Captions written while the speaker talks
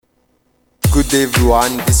Good day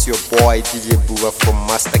everyone, this is your boy DJ Buubar from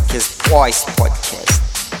Mastercase Boys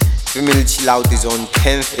Podcast. Female ChillOut is on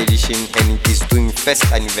 10th edition and it is doing first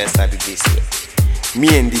anniversary this year.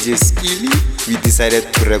 Me and DJ Skilly, we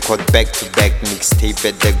decided to record Back2Back mixtape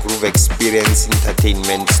at the Groove Experience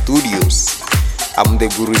Entertainment Studios. I'm the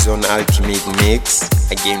Guru's on Ultimate Mix.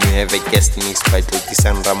 Again, we have a guest mix by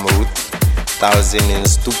Totisan Ramroot, 1000 and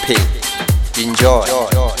Stupe. Enjoy.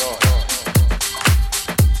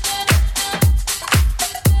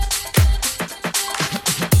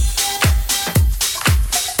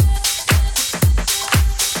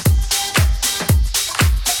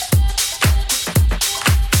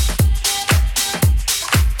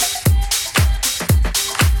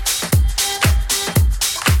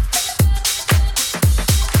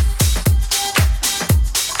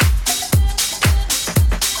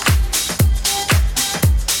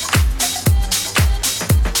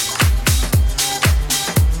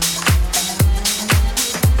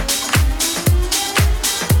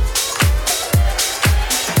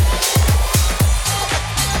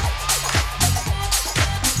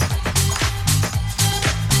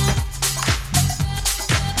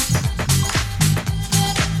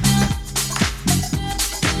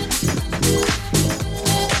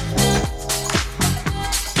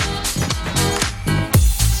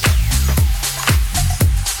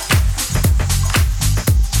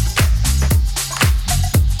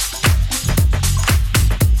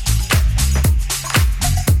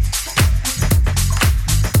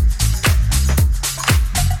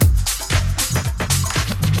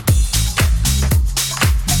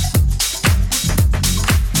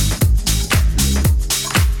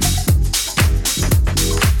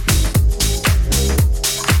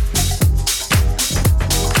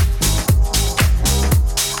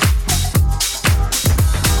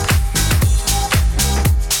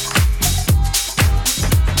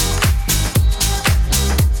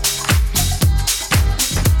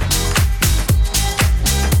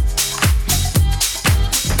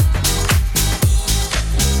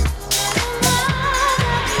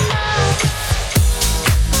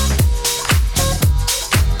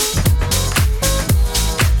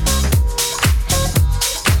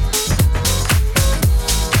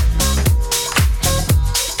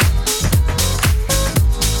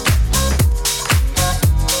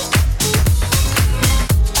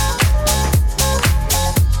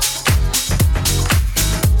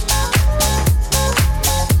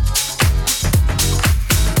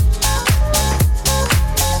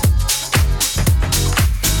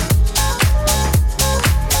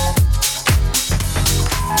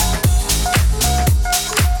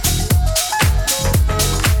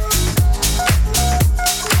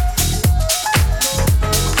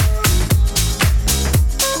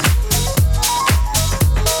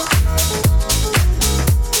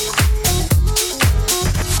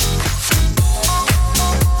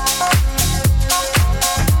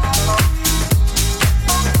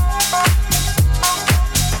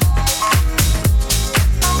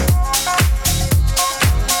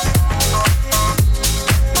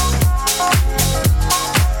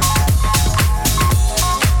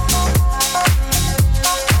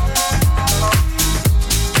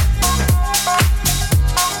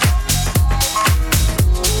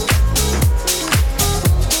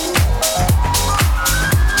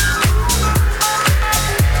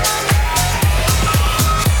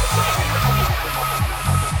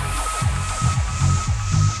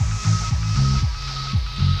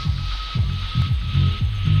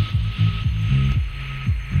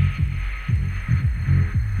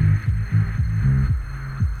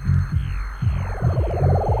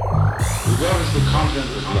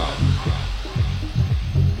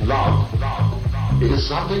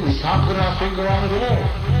 Something we can't put our finger on at all.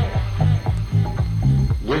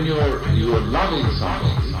 When you're loving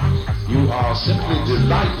something, you are simply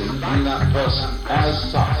delighted in that person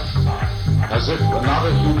as such, as if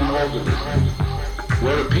another human organism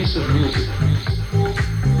were a piece of music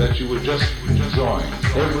that you were just enjoying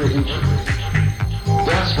every inch of it.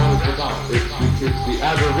 That's what it's about. It's the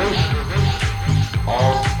adoration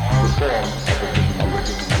of the form of a human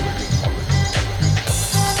organism.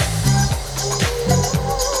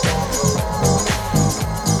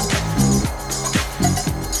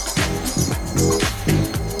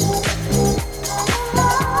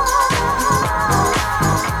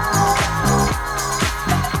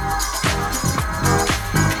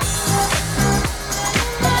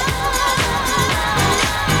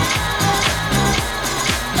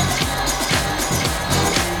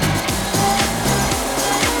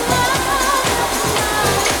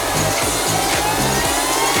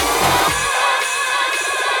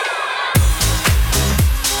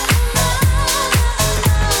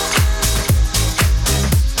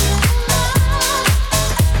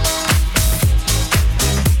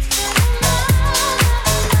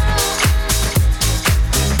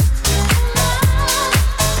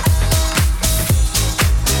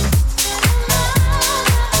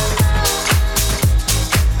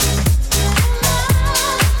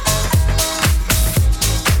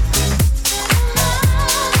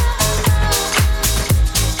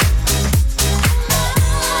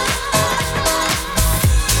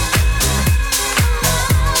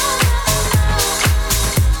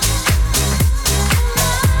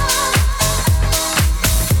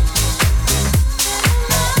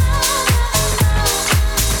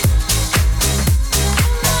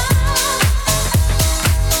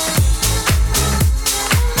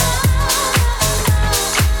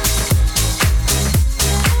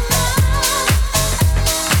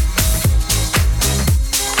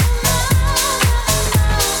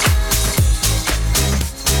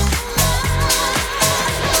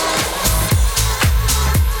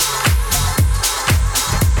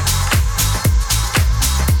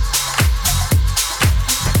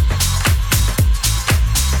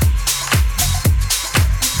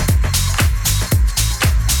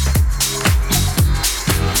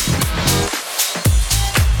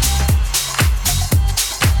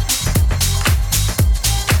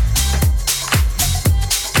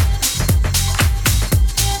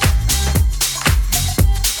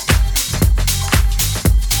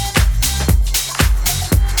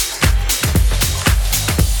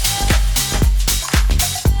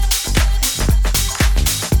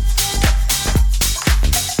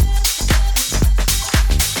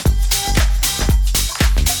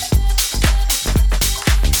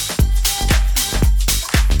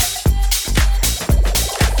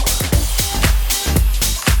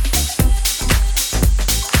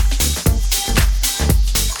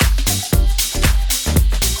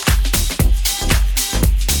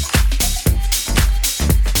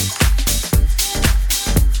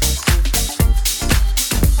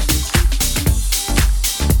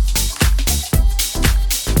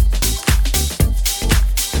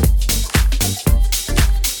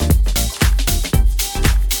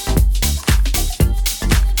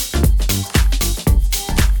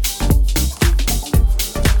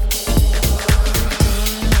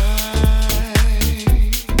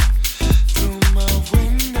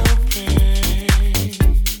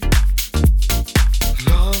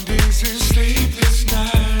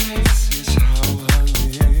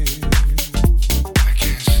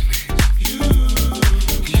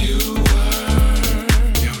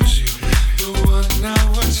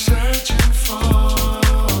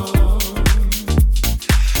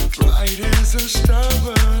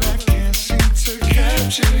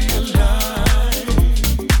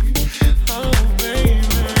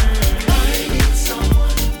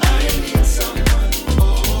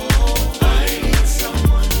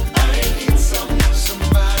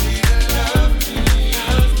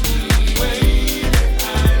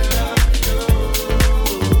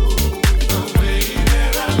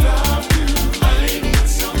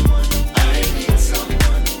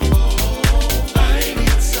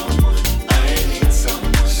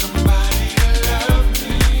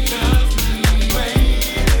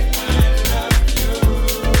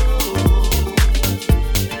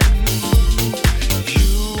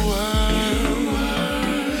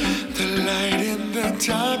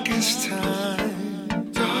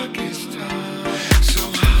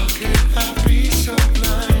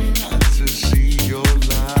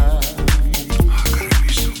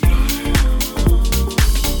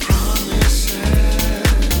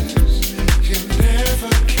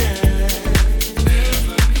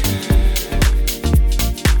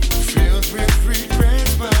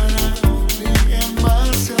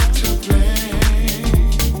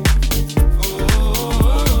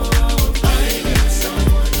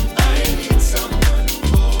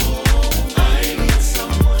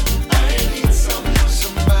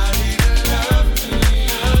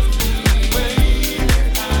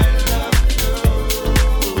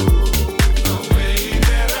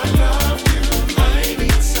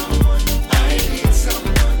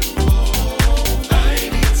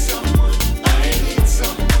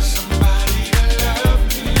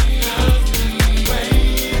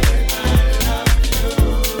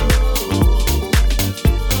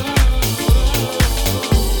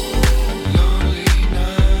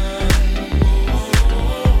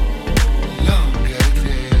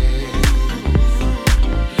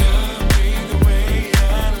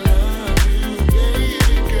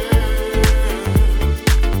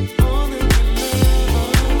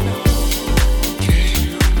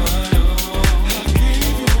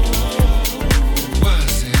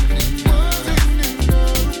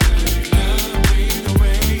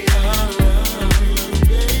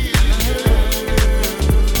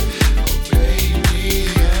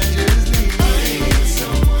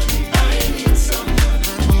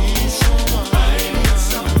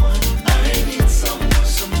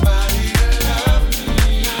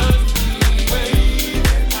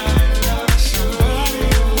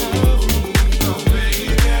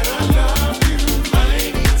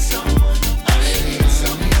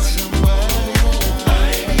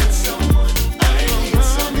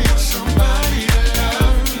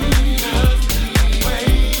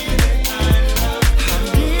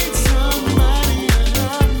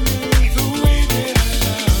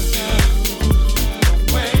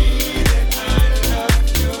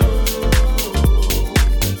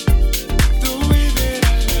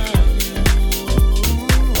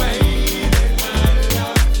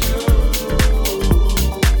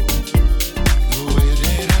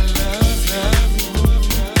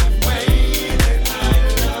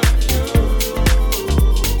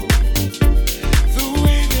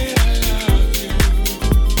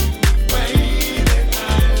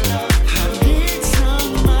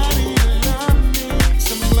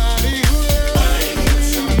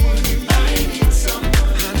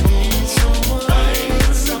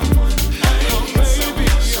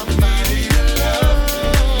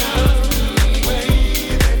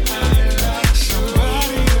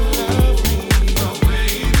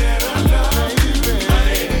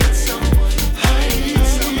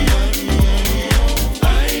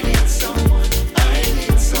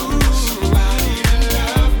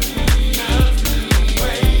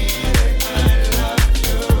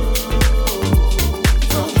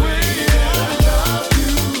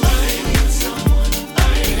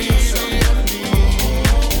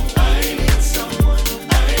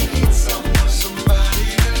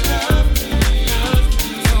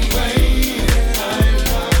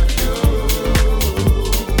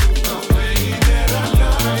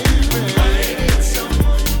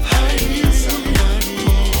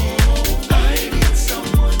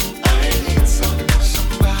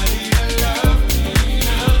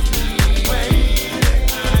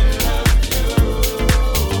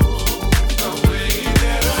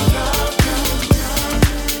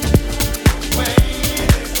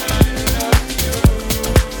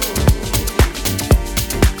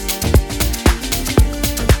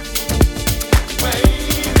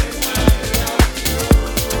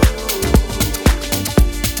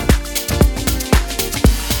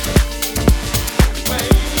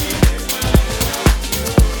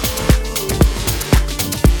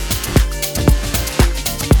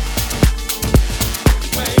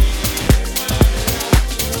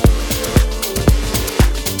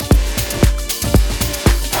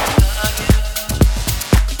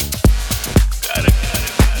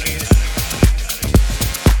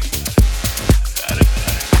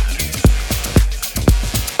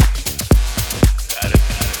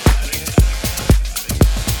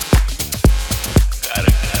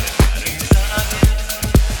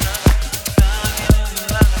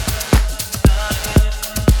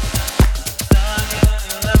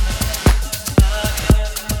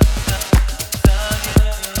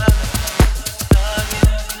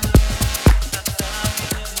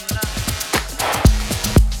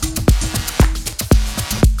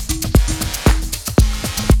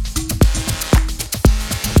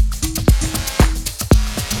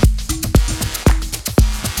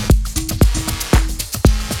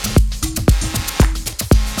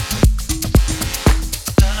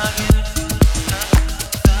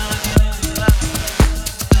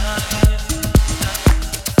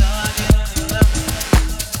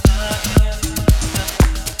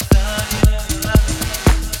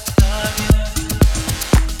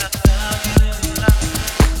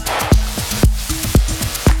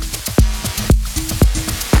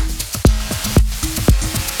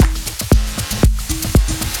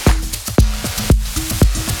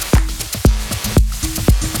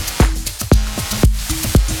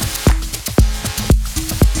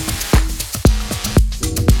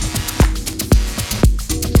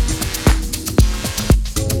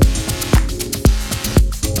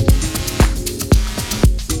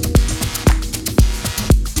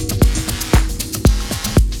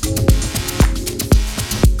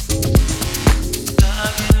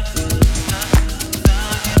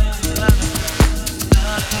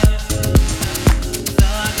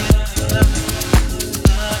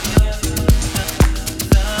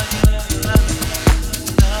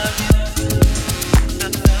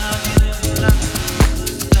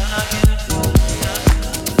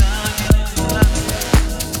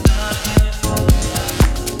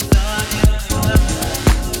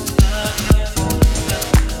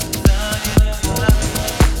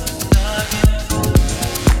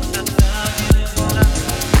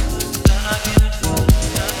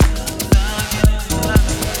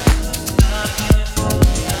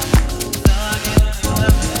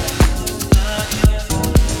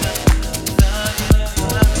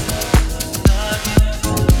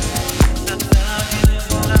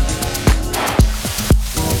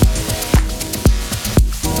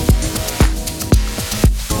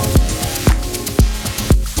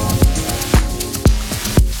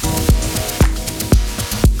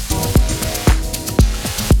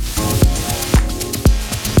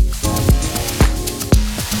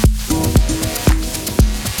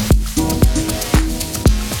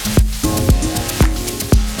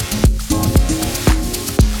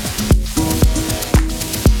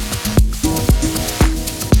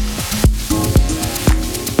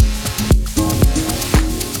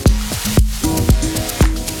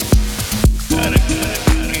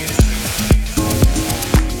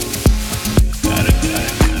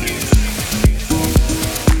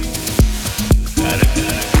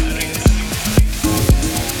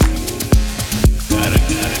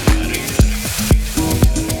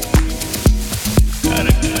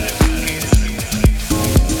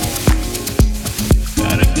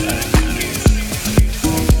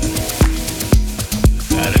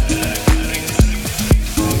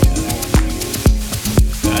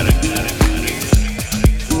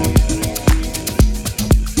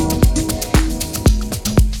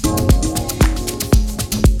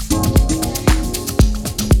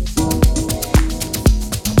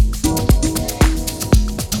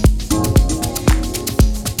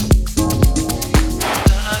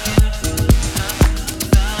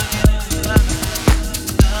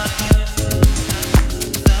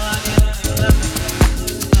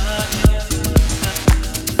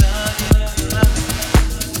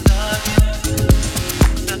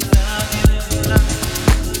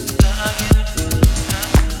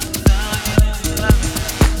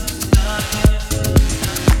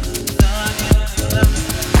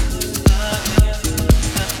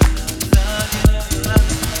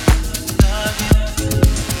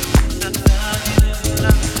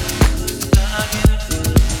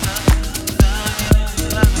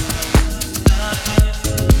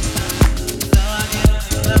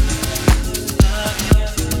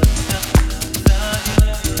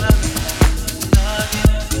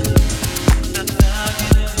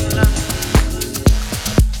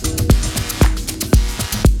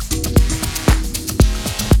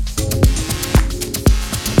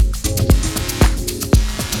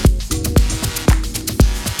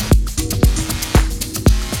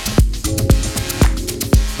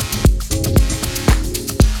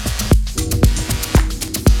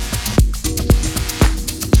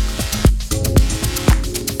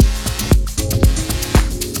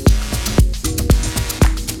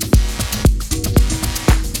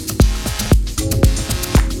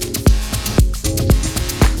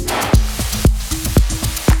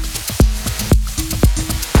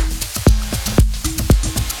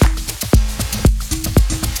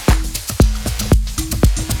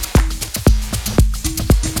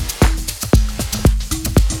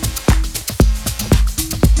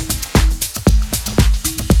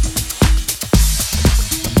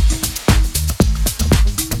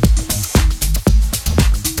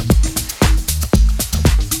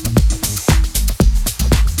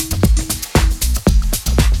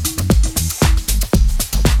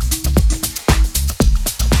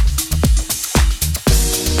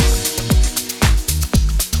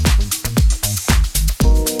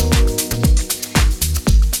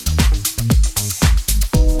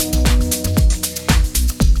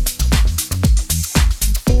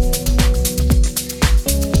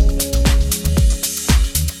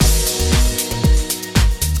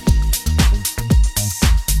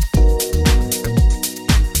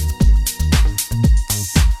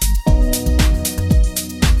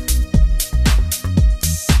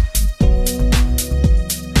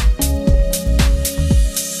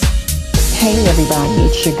 Hey everybody,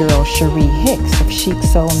 it's your girl Cherie Hicks of Chic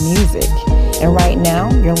Soul Music. And right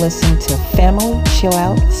now, you're listening to Family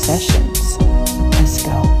ChillOut Sessions. Let's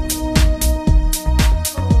go.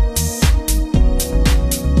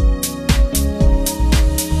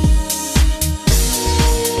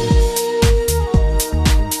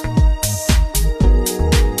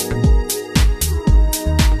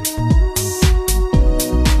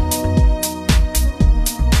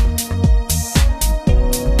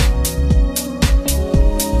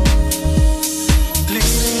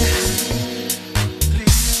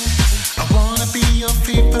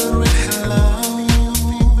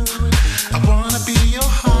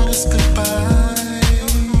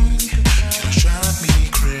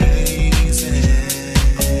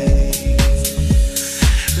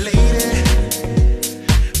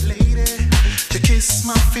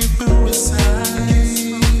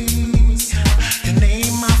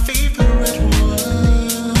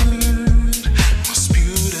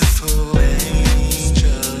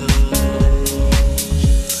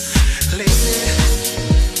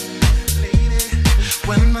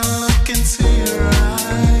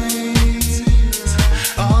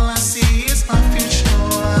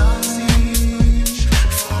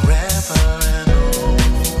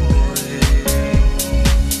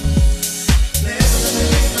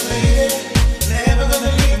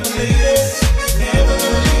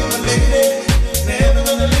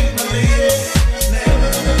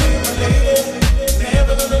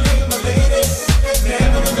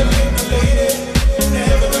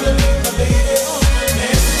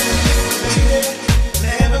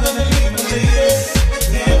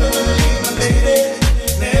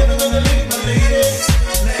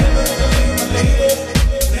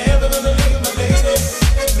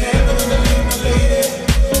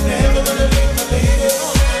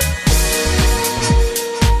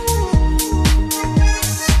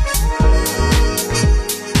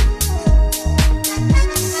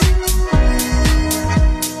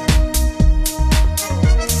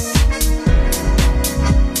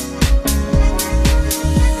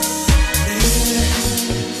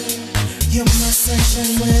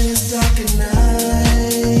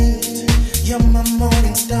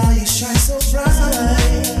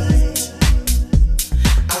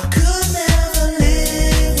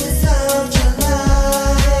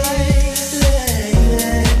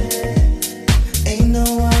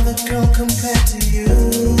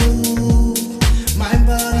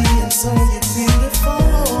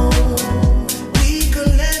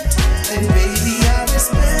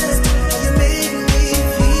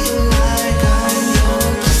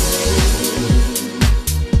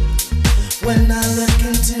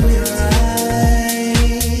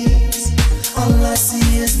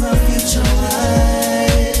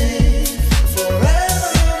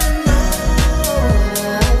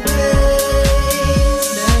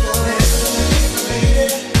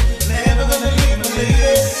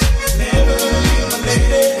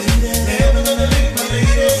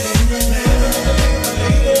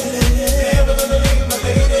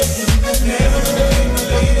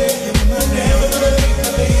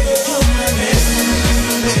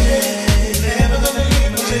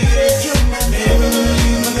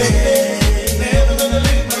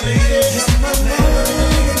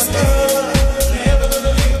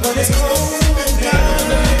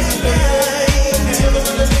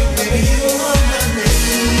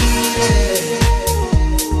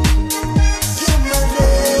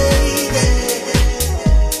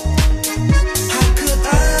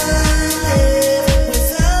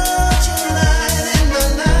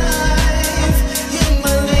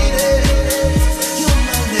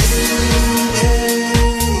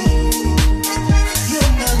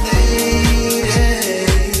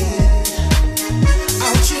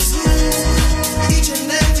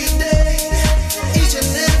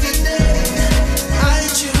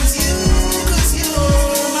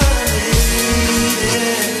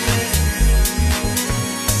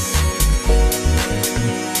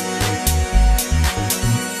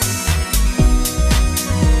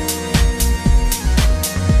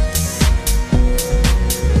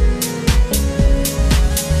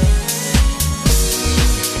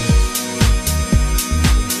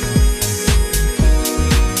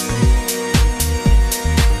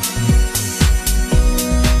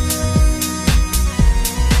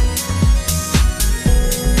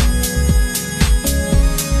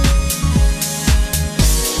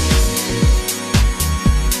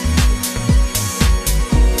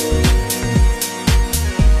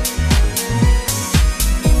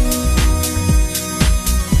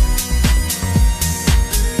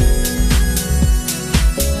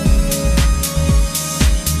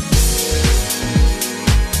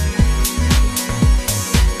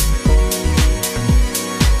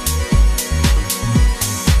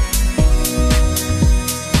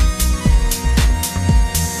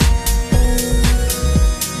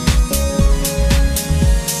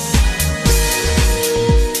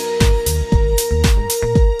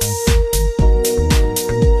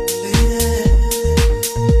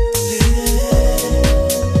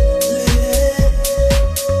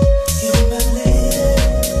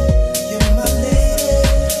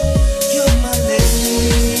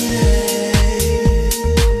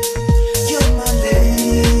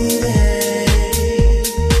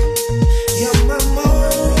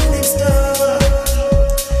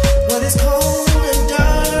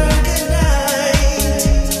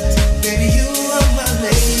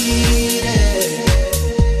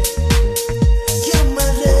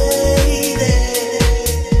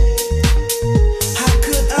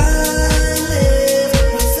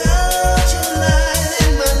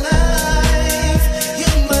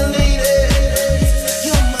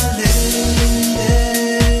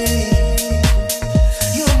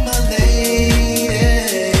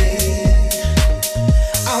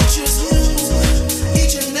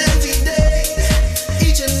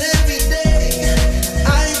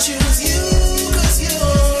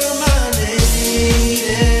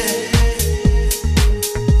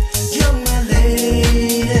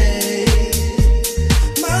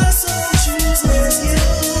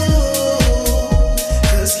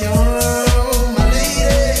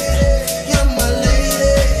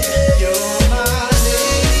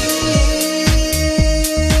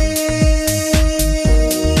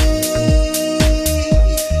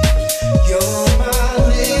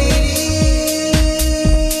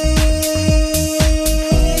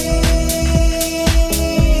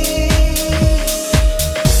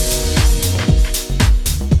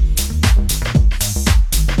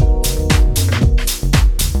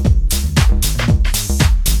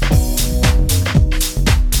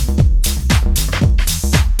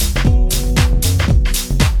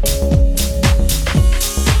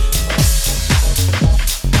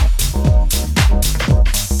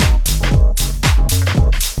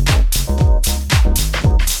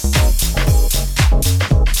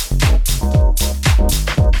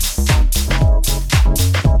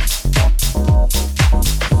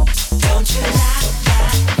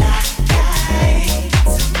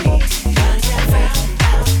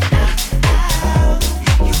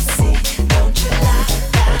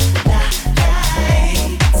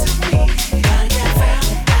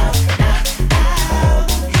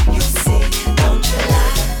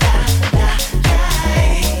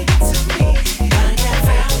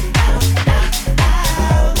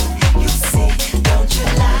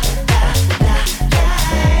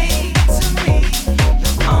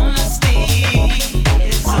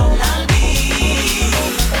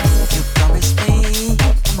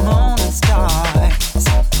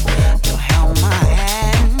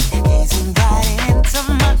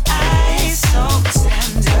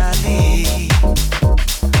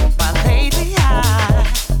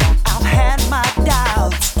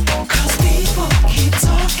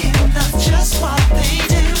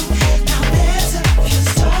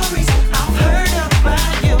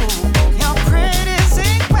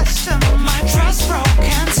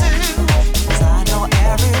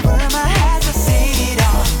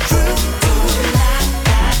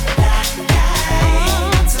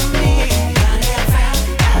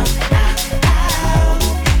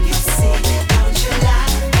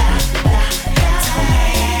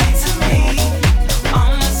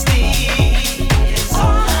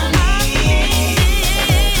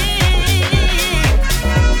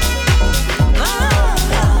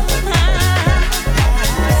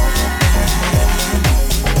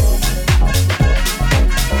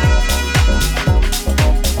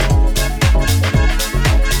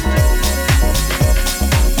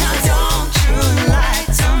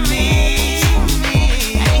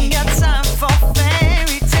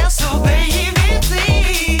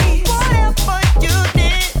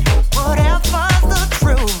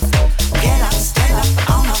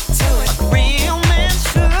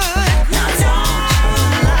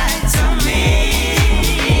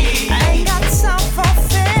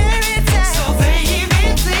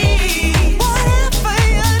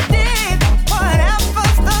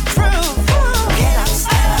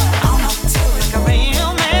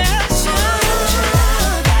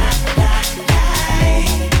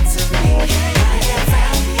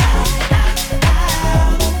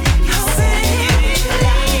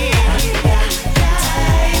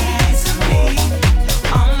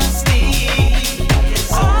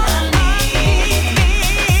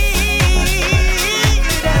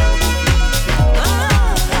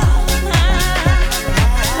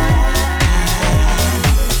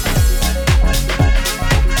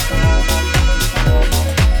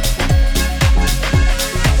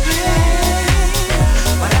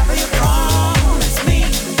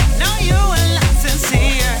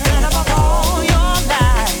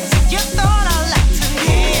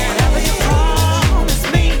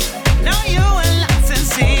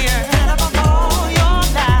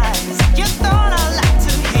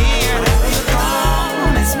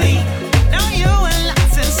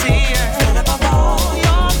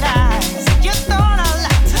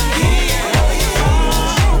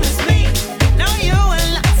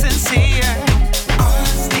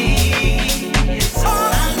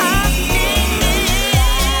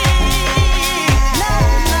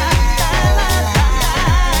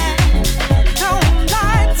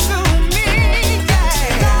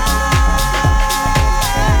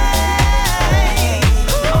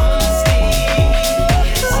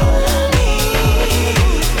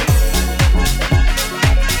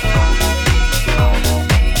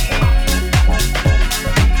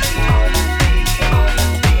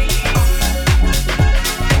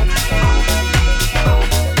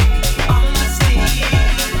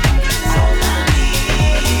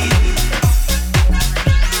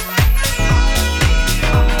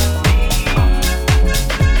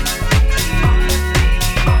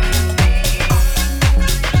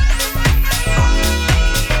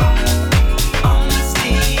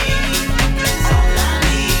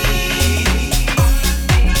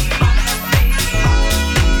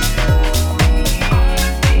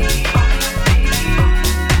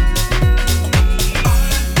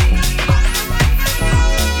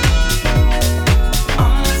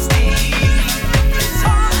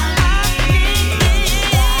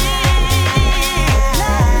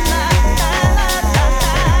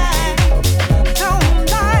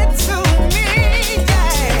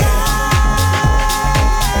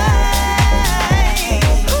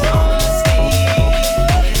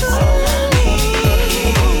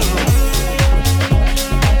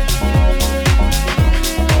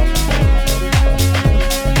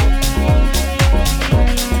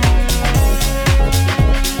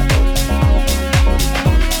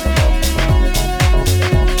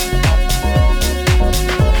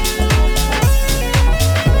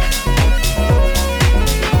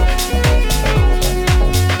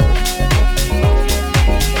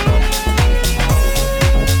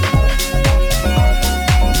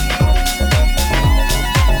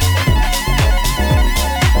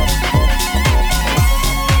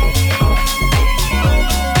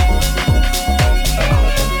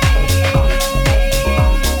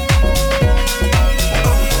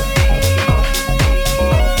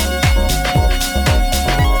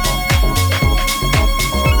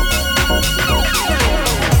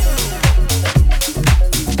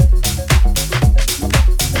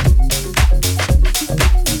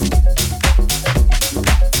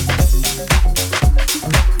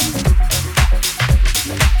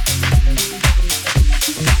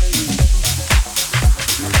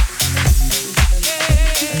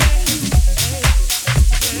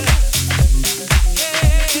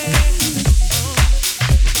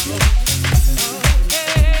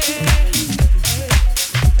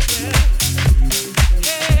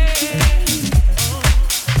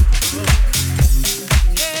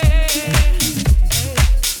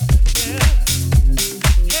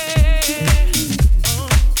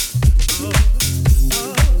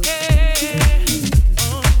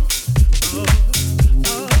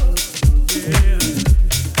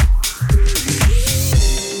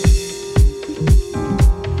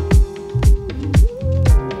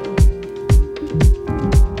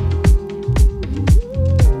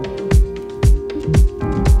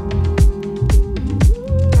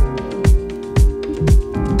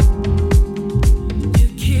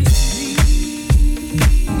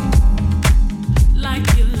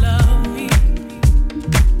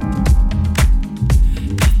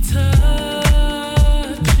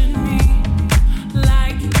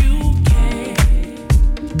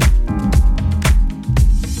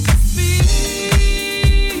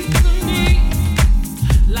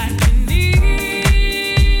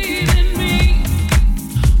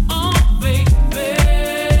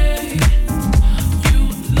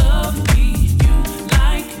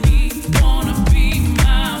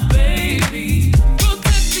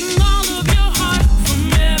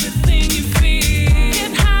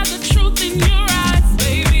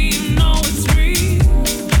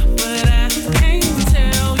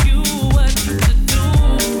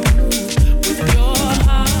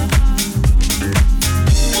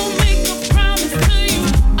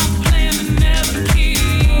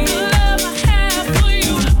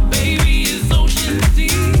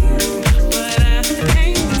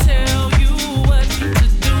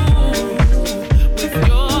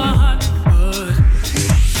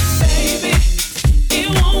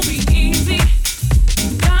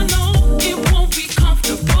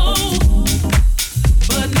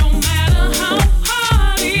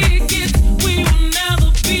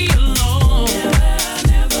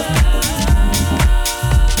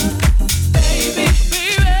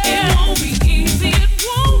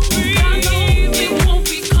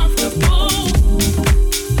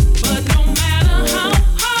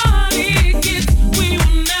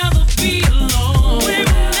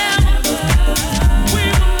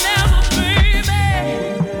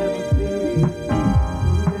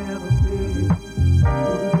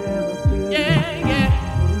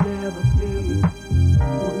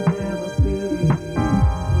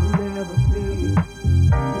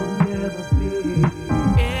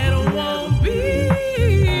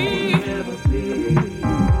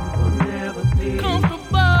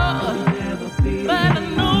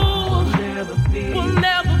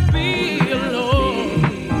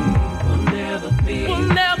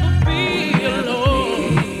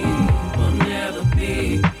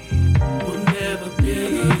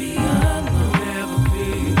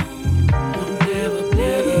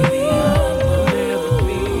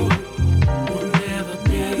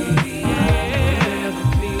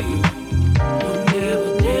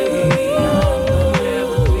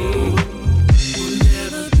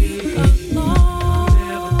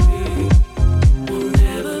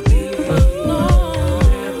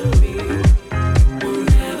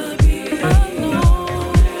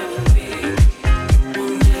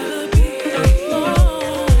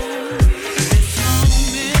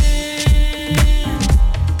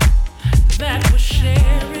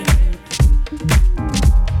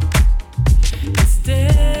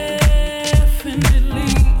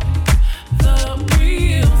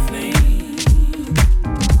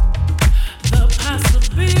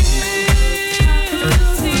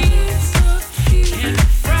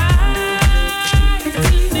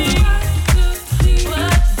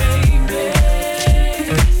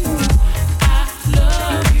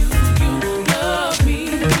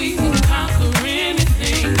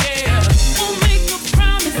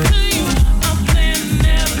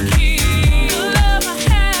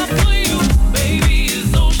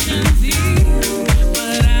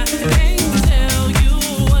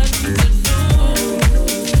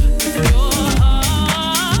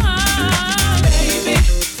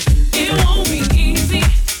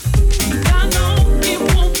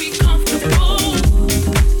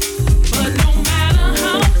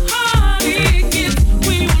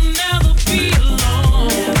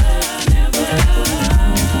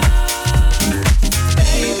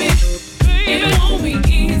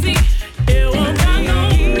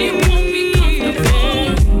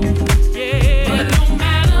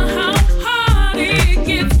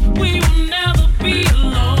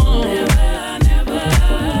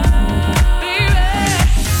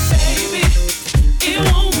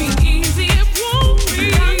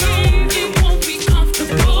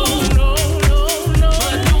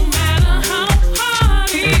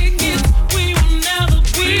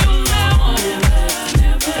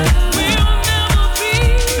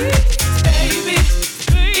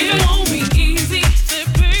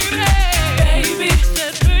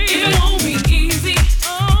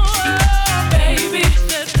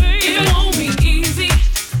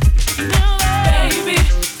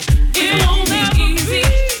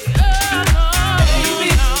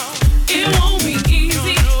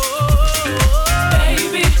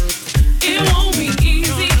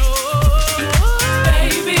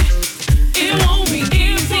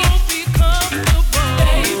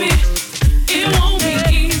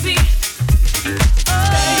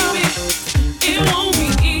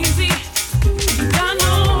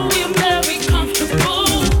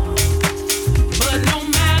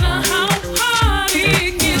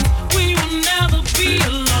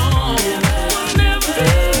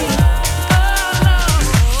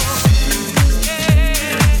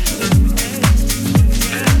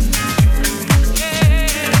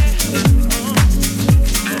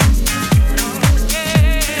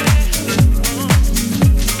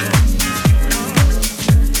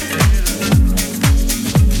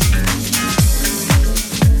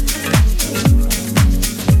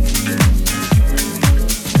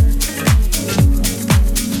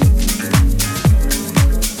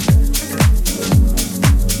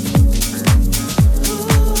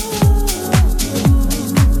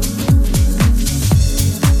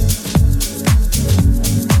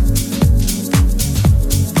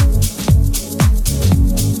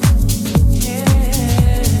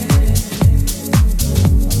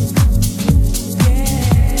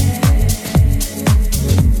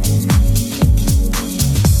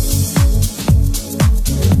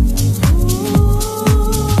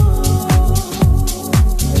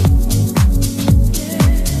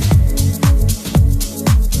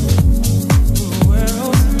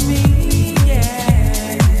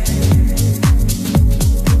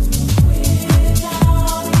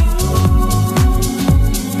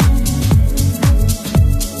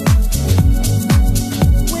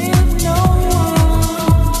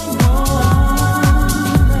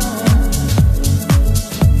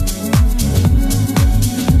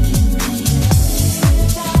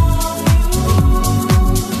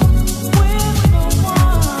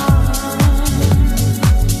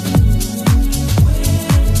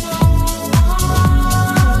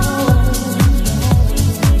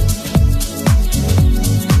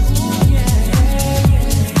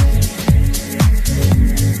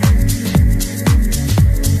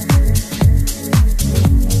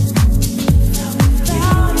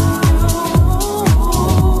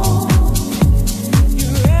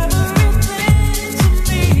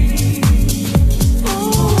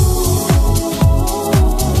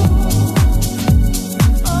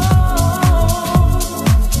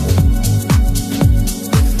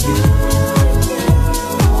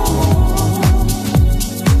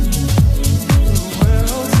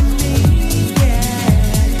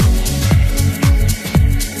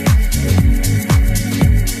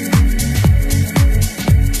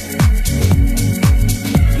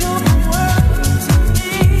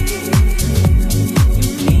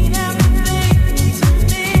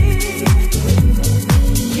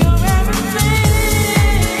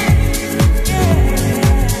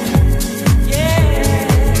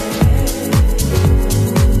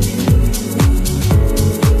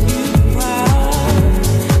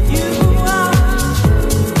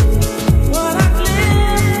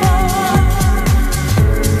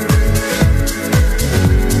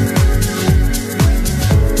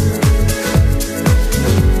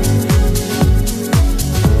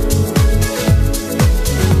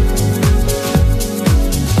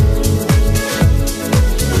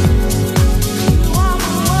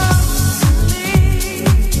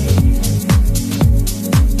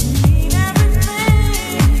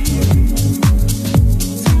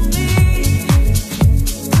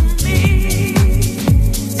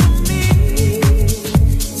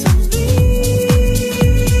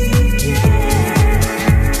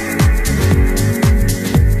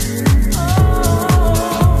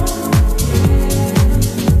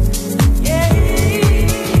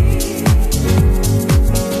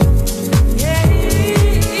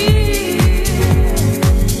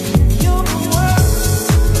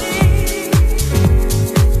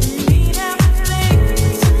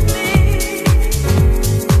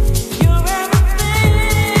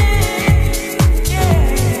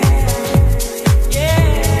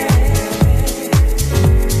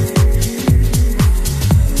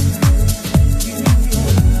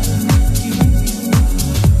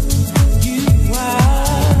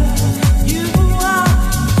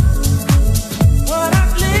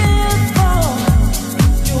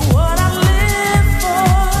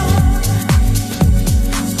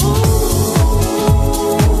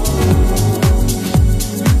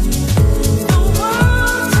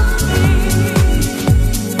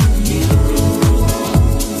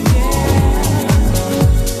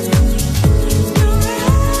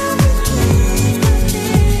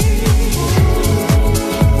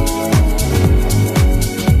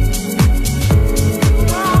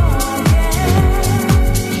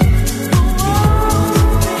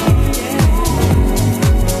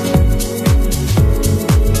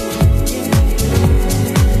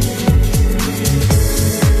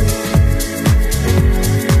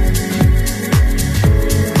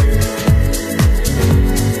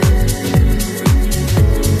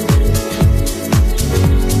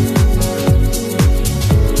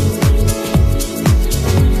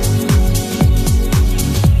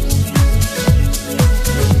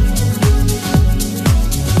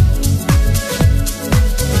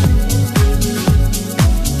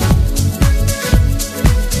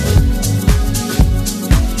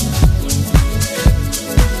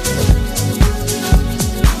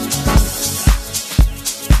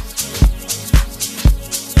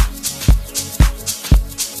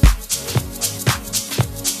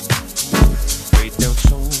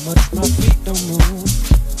 much my feet don't move.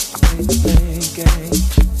 I played the blame game,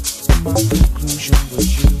 and my conclusion was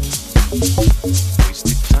you.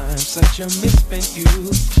 Wasted time, such a misspent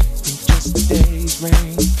youth. In just a day's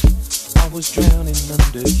rain, I was drowning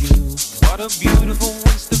under you. What a beautiful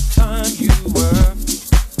waste of time you were.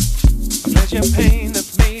 A pleasure pain that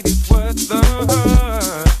made it worth the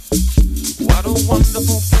hurt. What a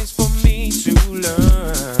wonderful place for me to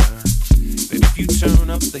learn that if you turn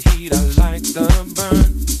up the heat, I like the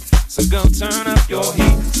burn. So go turn up your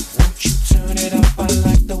heat. Won't you turn it up? I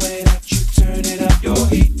like the way that you turn it up. Your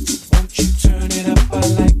heat. Won't you turn it up? I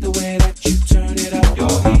like the way that you turn it up.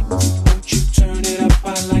 Your heat. Won't you turn it up?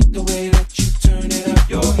 I like the way that you turn it up.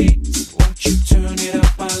 Your heat. Won't you turn it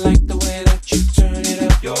up? I like the way that you turn it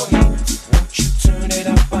up. Your heat. Won't you turn it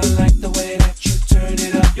up? I like the way that you turn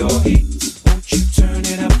it up. Your heat. Won't you turn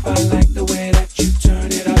it up? I like the way that you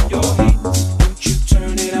turn it up. Your heat. Won't you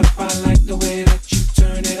turn it up? I like the way that you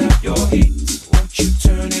turn it up. Your heat. Won't you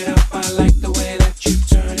turn it up? I like the way that you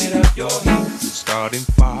turn it up. Your heat. Starting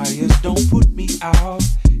fires don't put me out.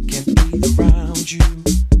 Can't breathe around you,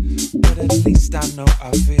 but at least I know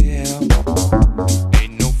I feel.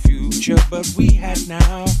 Ain't no future, but we had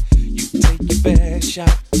now. You take your best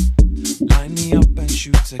shot, line me up and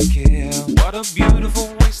shoot to kill. What a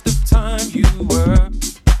beautiful waste of time you were.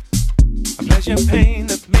 A pleasure pain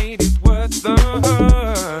that made it worth the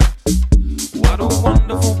hurt. What a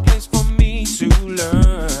wonderful place for me to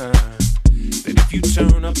learn that if you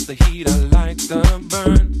turn up the heat, I like the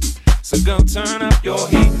burn. So go turn up your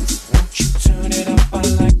heat. Won't you turn it up? I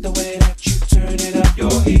like the way that you turn it up.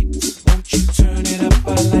 Your heat. Won't you turn it up?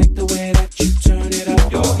 I like the way that you turn it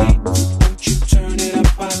up. Your heat. Won't you turn it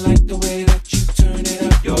up? I like the way that you turn it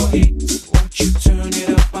up. Your heat. Won't you turn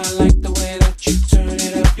it up? I like the way that you turn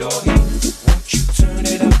it up. Your heat. Won't you turn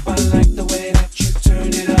it up? I like the way that you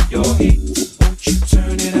turn it up. Your heat. Won't you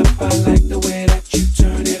turn it up? I like the way that you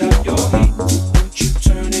turn it up. Your heat. Won't you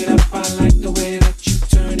turn it up? I like the way that you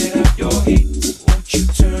turn it up. Your heat. Won't you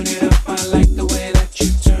turn it up? I like the way that you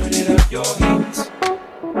turn it up. Your heat.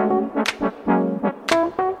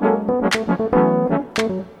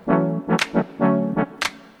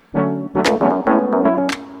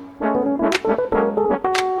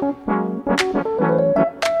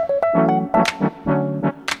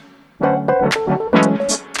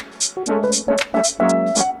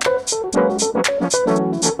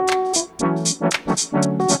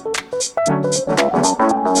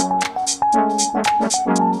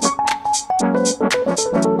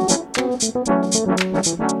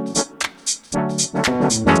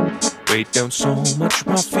 Weight down so much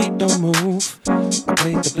my feet don't move. I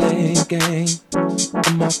played the blame game,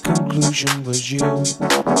 and my conclusion was you.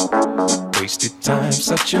 Wasted time,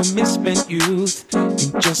 such a misspent youth.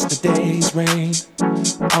 In just a day's rain,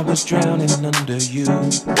 I was drowning under you.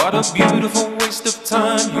 What a beautiful waste of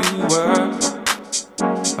time you were.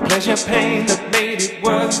 A pleasure pain that made it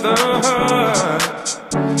worth the hurt.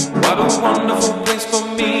 What a wonderful place for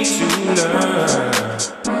me to learn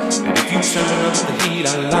that if you turn up the heat, I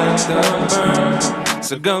like the burn.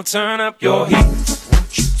 So go turn up your heat.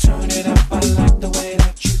 Won't you turn it up? I like the way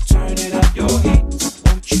that you turn it up. Your heat.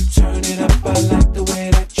 Won't you turn it up? I like the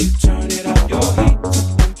way that you turn it up. Your heat.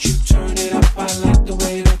 Won't you turn it up? I like the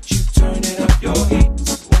way that you turn it up. Your heat.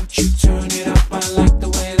 Won't you turn it up? I like the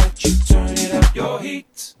way that you turn it up. Your heat.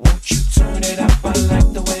 Won't you turn it up? I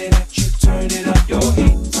like the way that you turn it up. Your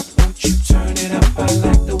heat. Won't you turn it up? I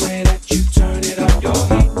like the way that you turn it up. Your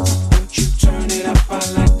heat. Won't you turn it up? I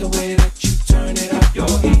like the way that you turn it up.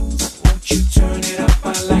 Your heat. Won't you turn it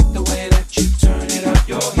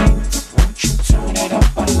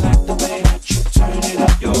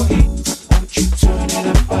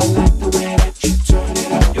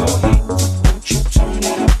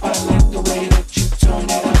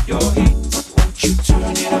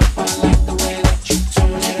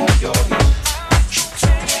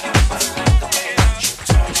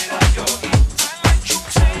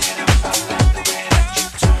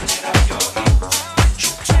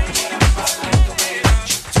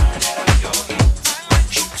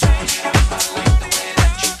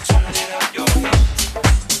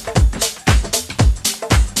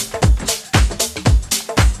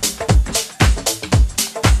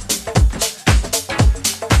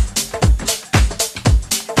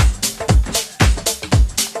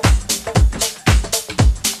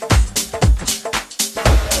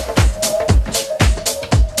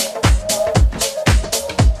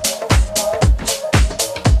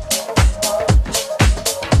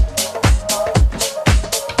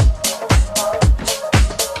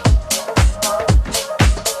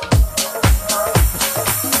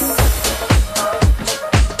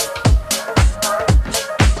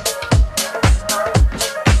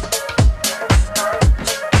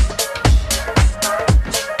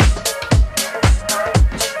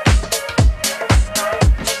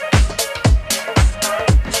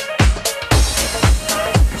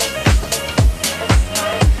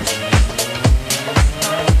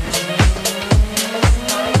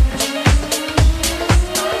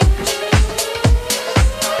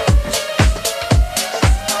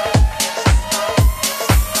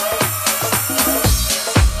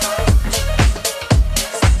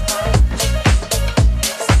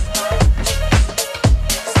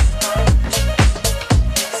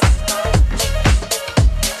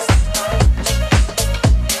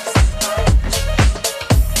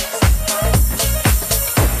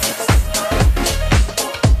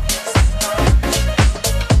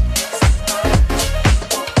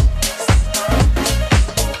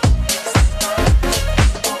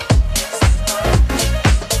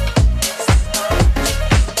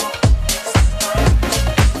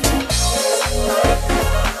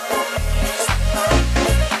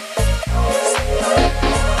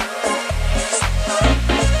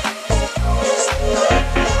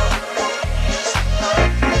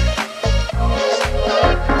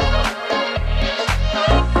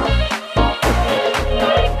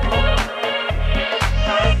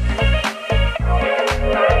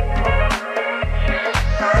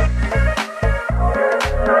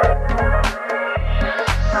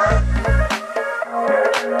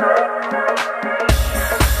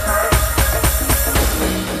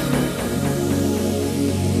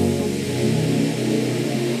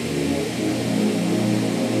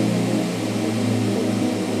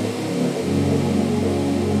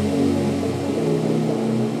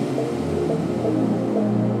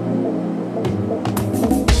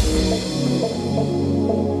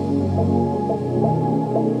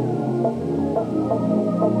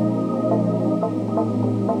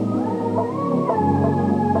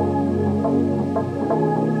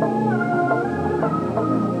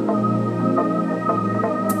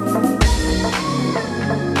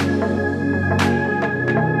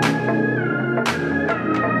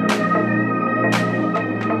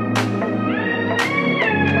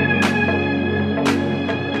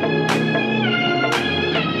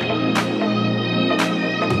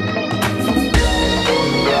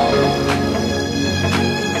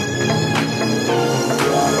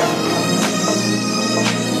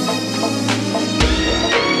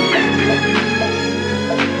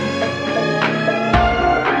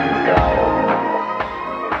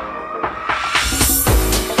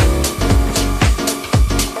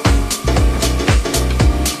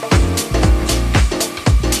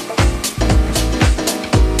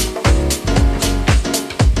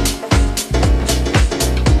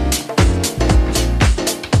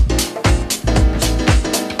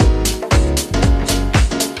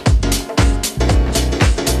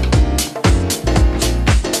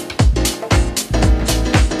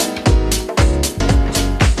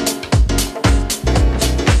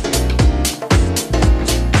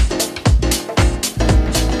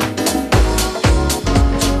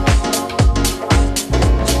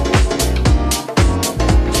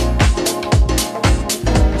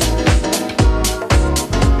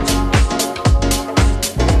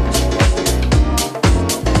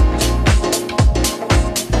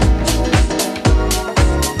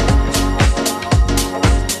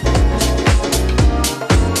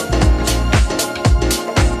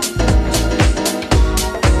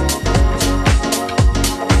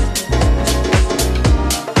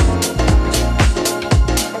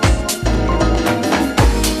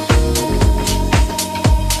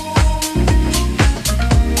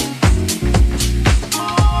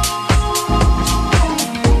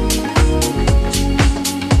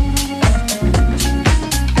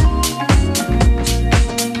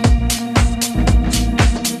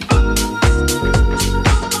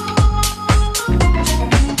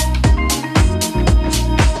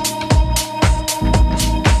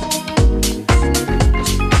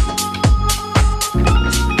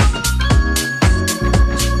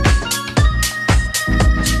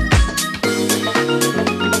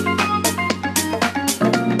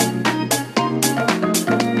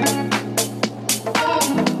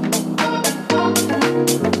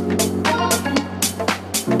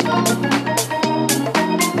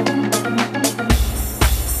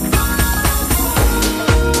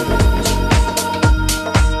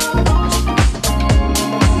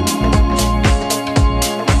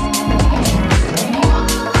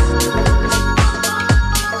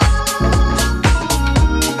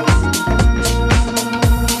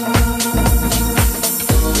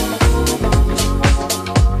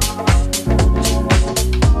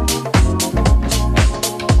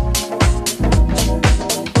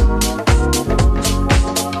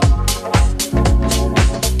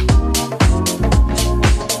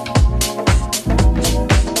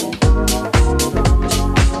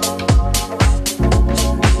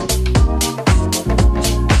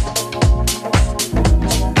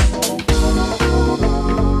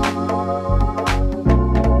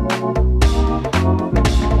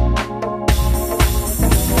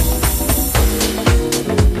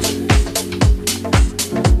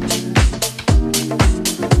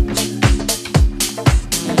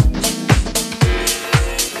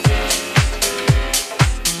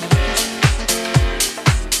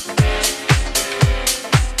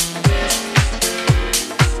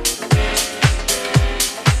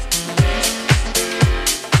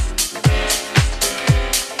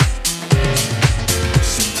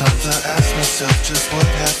yourself just what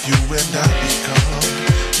have you and I become.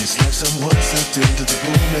 It's like someone stepped into the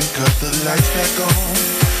room and cut the lights back on.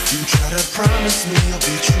 You try to promise me you'll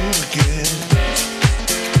be true again,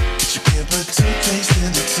 but you can't put toothpaste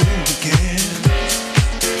in the tube again.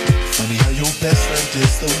 Funny how your best friend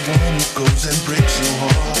is the one who goes and breaks your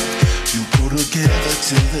heart. You go together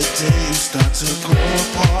till the day you start to go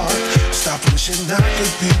apart. Stop wishing I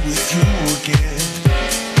could be with you again.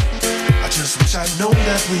 I just wish I'd known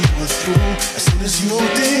that we were through as soon as you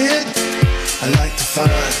did. I like to find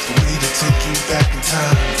a way to take you back in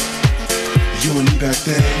time. You and me back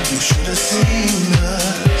then, you should have seen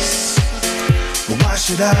us. But why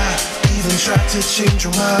should I even try to change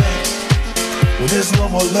your mind when there's no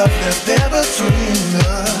more love left there between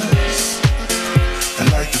us? I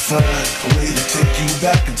like to find a way to take you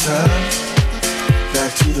back in time,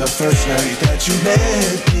 back to the first night that you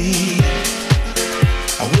met me.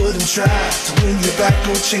 I wouldn't try to win you back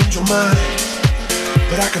or change your mind,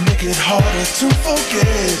 but I can make it harder to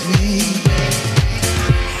forget me.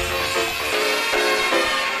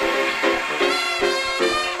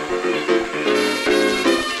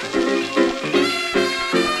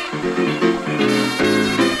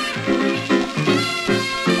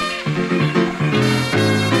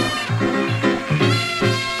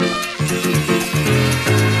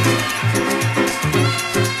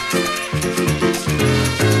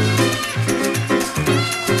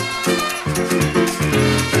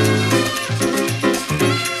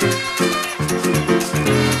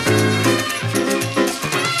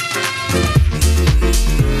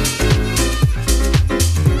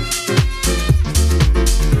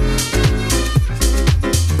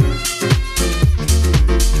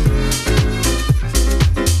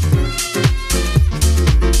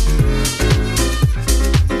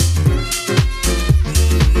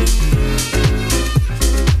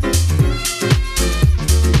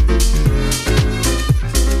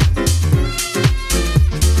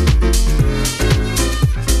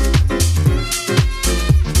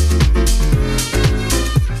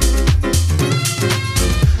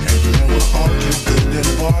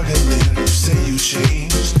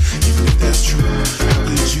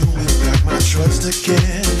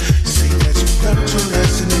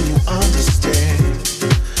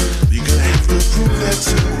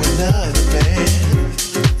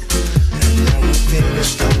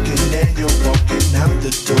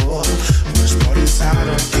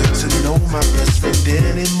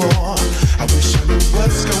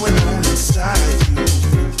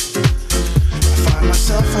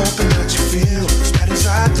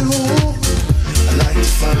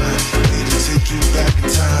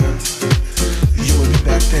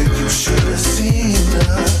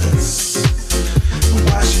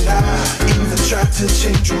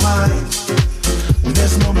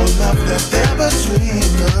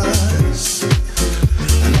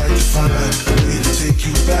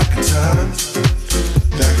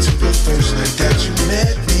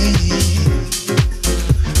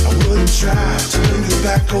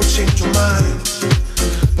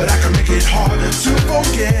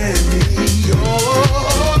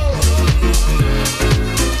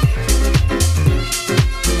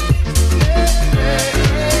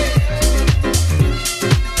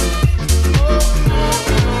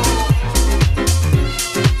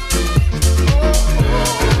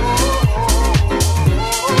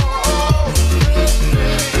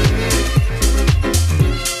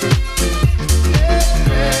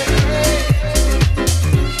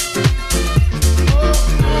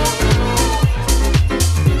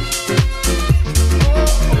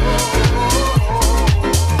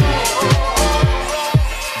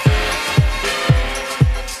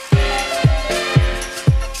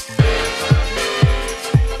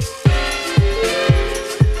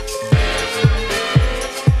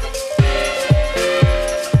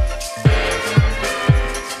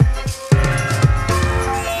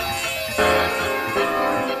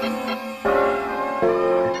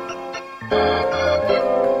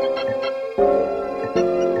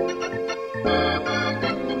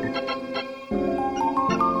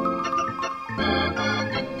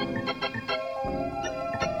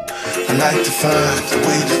 like to find a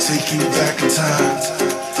way to take you back in time.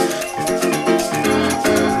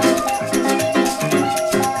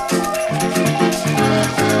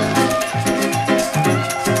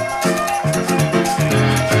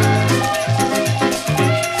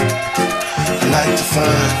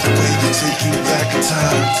 Find a way to take you back in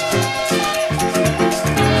time.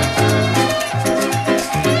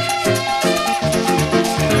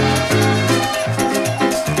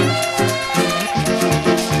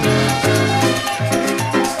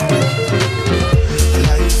 I'd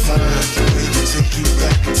like to find a way to take you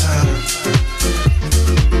back in time.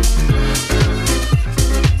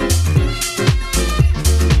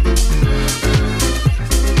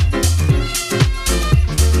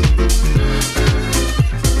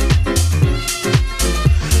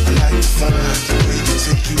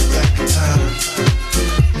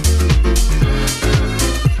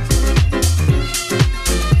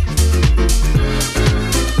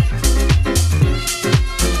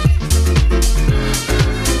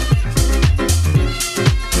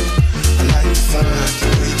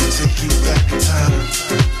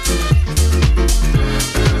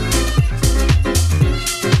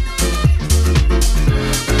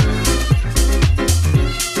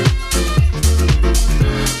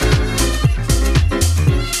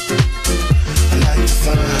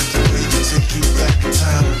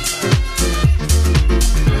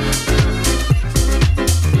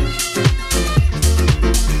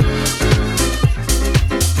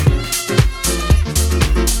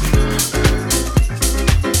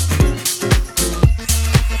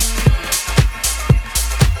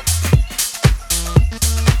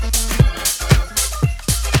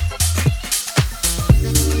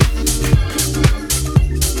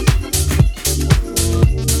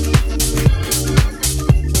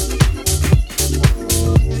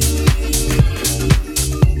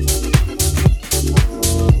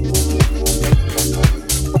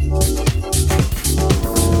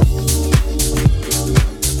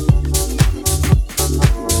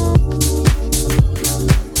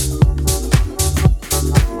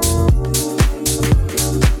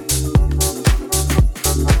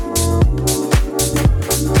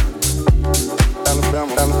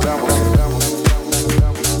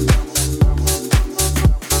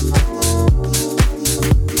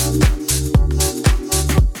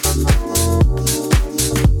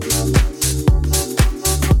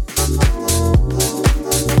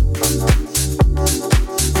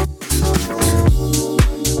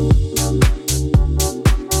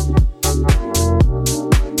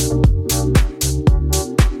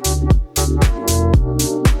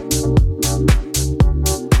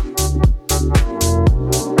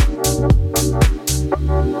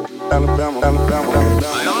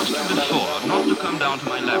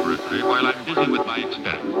 laboratory while I'm busy with my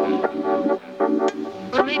experiment.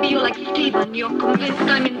 Or maybe you're like Stephen, you're convinced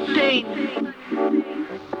I'm insane.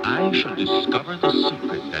 I shall discover the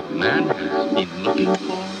secret that man has been looking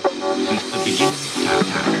for since the beginning of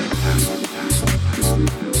time.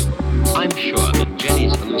 I'm sure that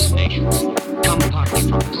Jenny's hallucinations come partly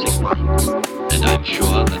from the sick mind, and I'm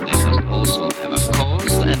sure that they must also have a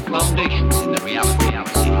cause and foundation in the reality of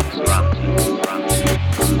things around you.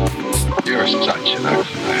 You're such an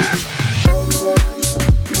ugly man.